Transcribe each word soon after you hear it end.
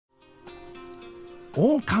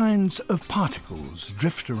All kinds of particles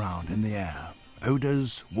drift around in the air.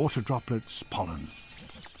 Odours, water droplets, pollen.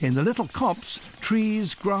 In the little copse,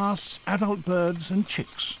 trees, grass, adult birds and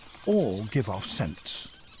chicks all give off scents.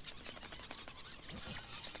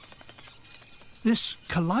 This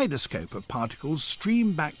kaleidoscope of particles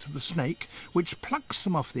stream back to the snake, which plucks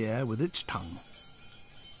them off the air with its tongue.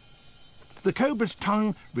 The cobra's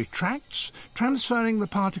tongue retracts, transferring the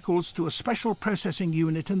particles to a special processing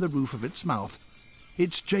unit in the roof of its mouth.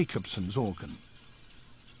 It's Jacobson's organ.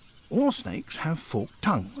 All snakes have forked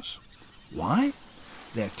tongues. Why?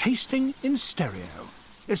 They're tasting in stereo,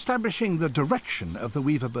 establishing the direction of the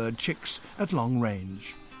weaver bird chicks at long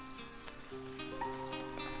range.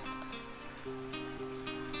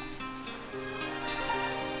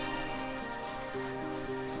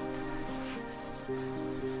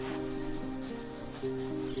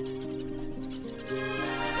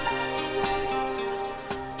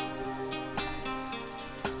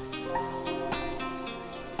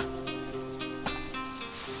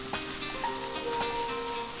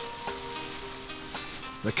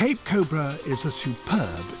 The Cape Cobra is a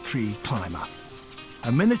superb tree climber.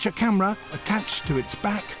 A miniature camera attached to its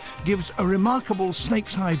back gives a remarkable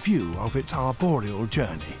snake's eye view of its arboreal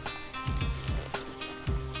journey.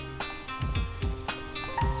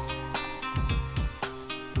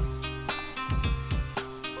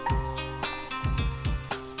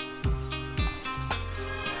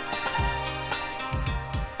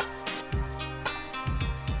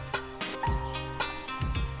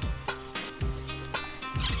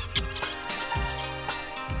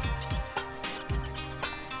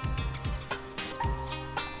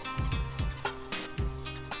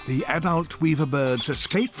 The adult weaver birds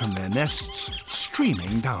escape from their nests,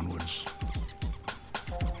 streaming downwards.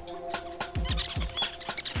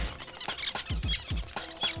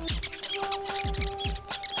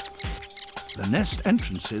 The nest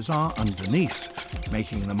entrances are underneath,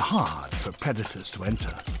 making them hard for predators to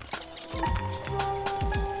enter.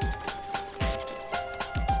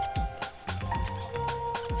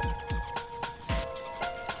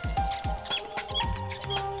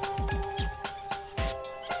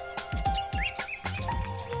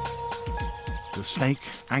 The snake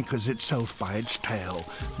anchors itself by its tail,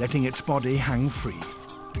 letting its body hang free.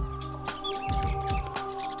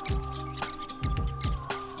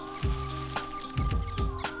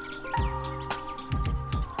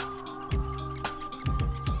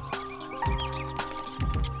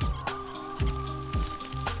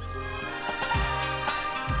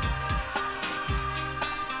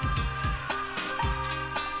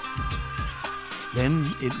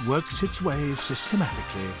 Then it works its way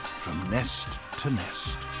systematically from nest to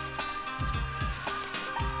nest.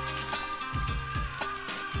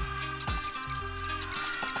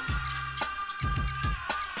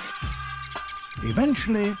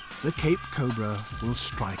 Eventually, the Cape Cobra will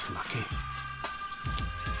strike lucky.